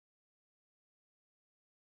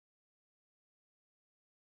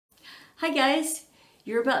Hi guys,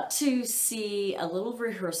 you're about to see a little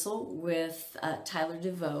rehearsal with Tyler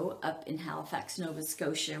DeVoe up in Halifax, Nova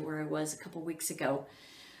Scotia, where I was a couple weeks ago.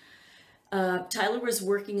 Tyler was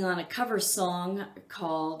working on a cover song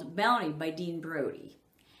called Bounty by Dean Brody,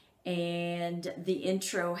 and the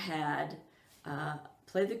intro had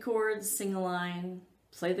play the chords, sing a line,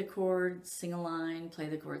 play the chords, sing a line, play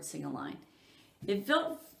the chords, sing a line. It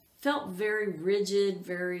felt very rigid,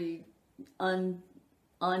 very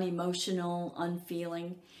unemotional,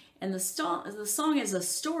 unfeeling. And the song is a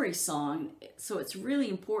story song, so it's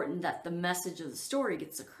really important that the message of the story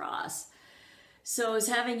gets across. So I was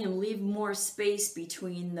having him leave more space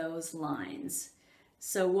between those lines.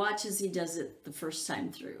 So watch as he does it the first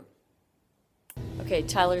time through. Okay,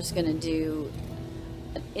 Tyler's gonna do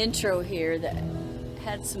an intro here that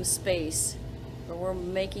had some space, but we're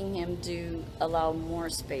making him allow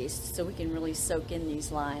more space so we can really soak in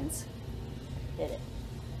these lines. Hit it.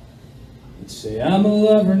 Let's say I'm a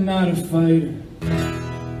lover, not a fighter.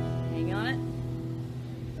 Hang on it.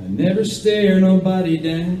 I never stare nobody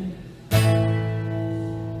down. Till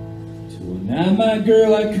one night my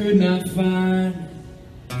girl I could not find.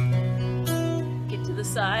 Get to the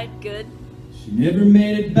side, good. She never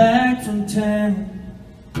made it back from town.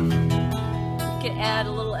 You can add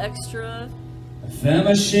a little extra. I found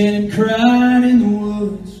my Shannon crying in the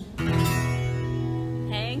woods.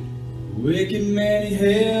 Hang. The wicked man, he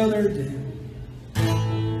held her down.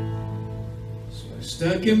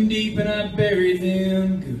 Stuck him deep and I buried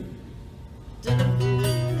him good.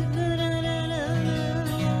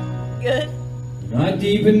 Good. Not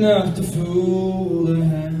deep enough to fool the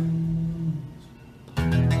hounds.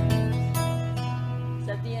 Is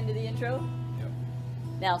that the end of the intro? Yep.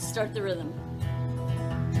 Now start the rhythm.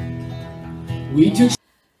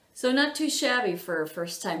 So not too shabby for a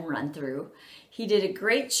first time run through. He did a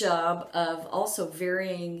great job of also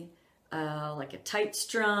varying like a tight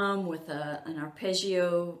strum with an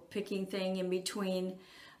arpeggio picking thing in between,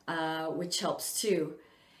 which helps too.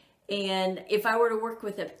 And if I were to work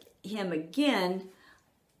with him again,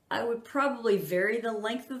 I would probably vary the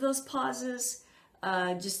length of those pauses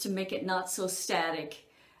just to make it not so static.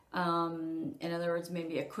 In other words,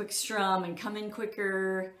 maybe a quick strum and come in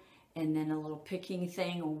quicker, and then a little picking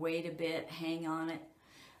thing, wait a bit, hang on it.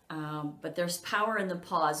 But there's power in the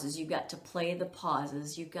pauses. You've got to play the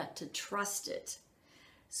pauses. You've got to trust it.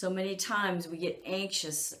 So many times we get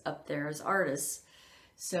anxious up there as artists.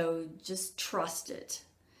 So just trust it.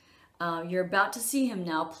 You're about to see him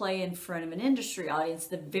now play in front of an industry audience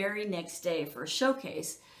the very next day for a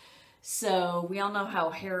showcase. So we all know how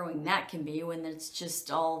harrowing that can be when it's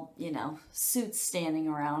just all, suits standing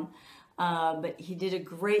around. But he did a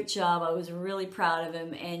great job. I was really proud of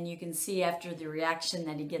him, and you can see after the reaction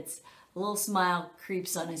that he gets a little smile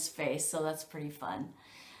creeps on his face, so that's pretty fun.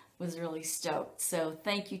 Was really stoked. So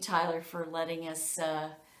thank you, Tyler, for letting us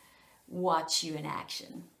watch you in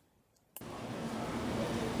action.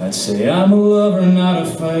 I'd say I'm a lover, not a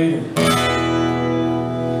fighter.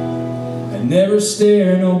 I never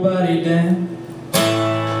stare nobody down.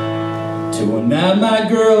 Till one night my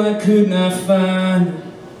girl I could not find.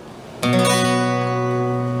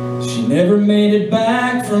 She never made it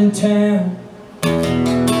back from town.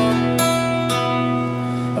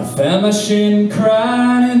 I found my Shannon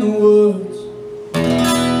crying in the woods.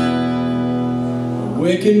 A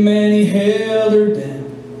wicked man, he held her down.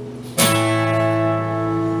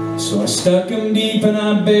 So I stuck him deep and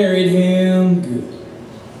I buried him good.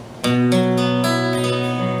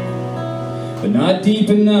 But not deep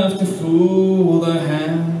enough to fool the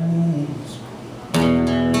hounds.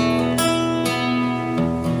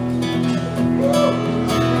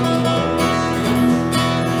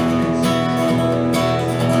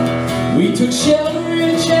 We took shelter in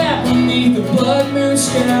a chapel beneath the blood moon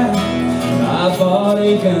sky. I bought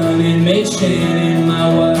a gun and made Shannon my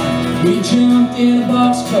wife. We jumped in a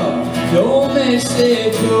boxcar to old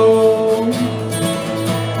Mexico,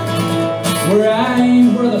 where I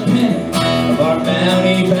ain't worth a penny of our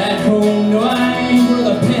bounty back home. No, I ain't worth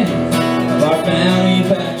a penny of our bounty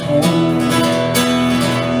back home.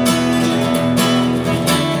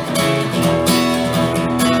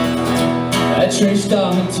 That train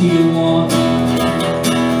stopped in Tijuana.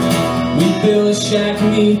 We built a shack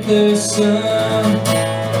beneath the sun,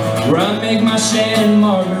 where I make my Shannon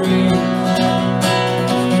margarita.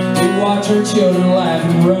 We watch our children laugh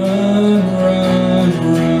and run, run,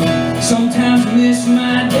 run. Sometimes miss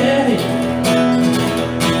my daddy,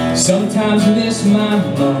 sometimes miss my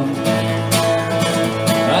mom.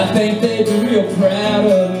 I think they'd be real proud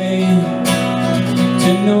of me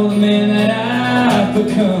to know the man that I've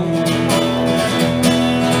become.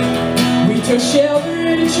 We took shelter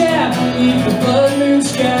in a chapel beneath the blood moon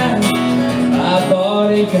sky. I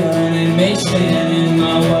bought a gun and made Shannon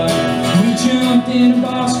my wife. We jumped in a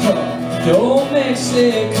boxcar to old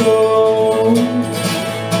Mexico,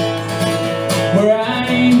 where I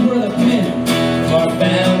ain't worth a penny of our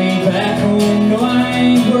bounty back home. No, I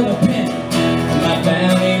ain't worth a penny of my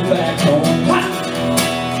bounty back home. Ha!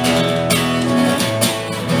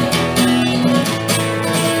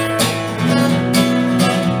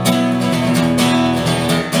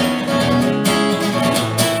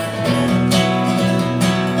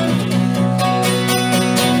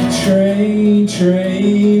 Train,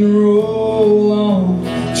 train, roll on.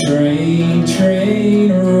 Train,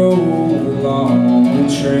 train, roll on.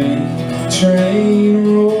 Train, train,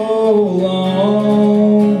 roll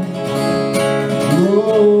on.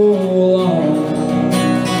 Roll on.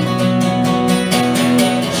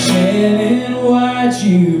 Shannon, why'd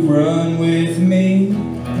you run with me?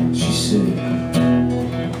 She said.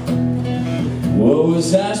 What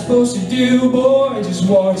was I supposed to do, boy? Just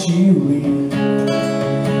watch you leave.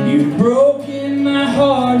 You've broken my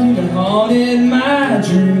heart, you've haunted my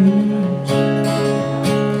dreams.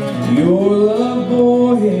 Your love,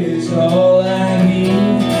 boy, is all I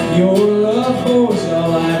need. Your love, boy, is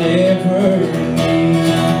all I'd ever need.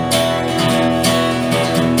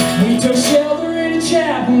 We took shelter in a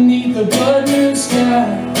chapel beneath the blood moon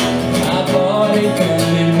sky. I bought a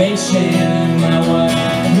gun and made Shannon my wife.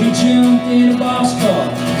 We jumped in a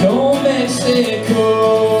boxcar to old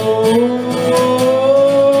Mexico,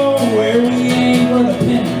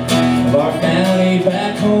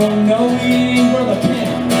 back home. No, we ain't worth a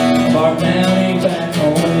penny of our bounty.